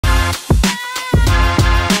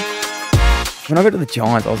When I got to the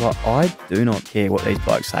Giants, I was like, I do not care what these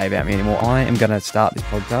blokes say about me anymore. I am going to start this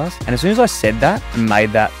podcast. And as soon as I said that and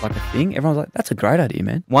made that like a thing, everyone's like, that's a great idea,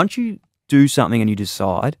 man. Once you do something and you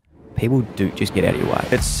decide, people do just get out of your way.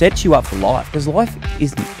 It sets you up for life because life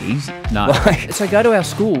isn't easy. No. So go to our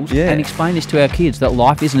schools and explain this to our kids that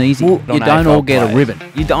life isn't easy. Well, you don't all get a ribbon.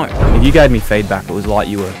 You don't. If you gave me feedback, it was like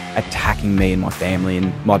you were attacking me and my family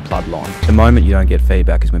and my bloodline. The moment you don't get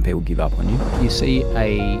feedback is when people give up on you. You see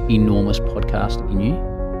a enormous podcast in you.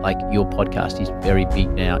 Like your podcast is very big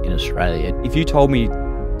now in Australia. If you told me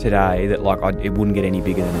today that like it wouldn't get any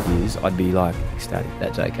bigger than it is, I'd be like ecstatic.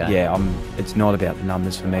 That's okay. Yeah, it's not about the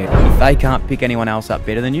numbers for me. If they can't pick anyone else up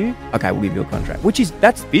better than you, okay, we'll give you a contract.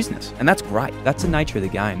 That's business, and that's great. That's the nature of the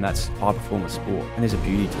game. That's high performance sport, and there's a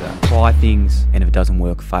beauty to that. Try things, and if it doesn't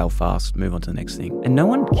work, fail fast, move on to the next thing. And no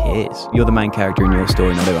one cares. You're the main character in your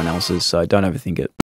story, not everyone else's, so don't overthink it.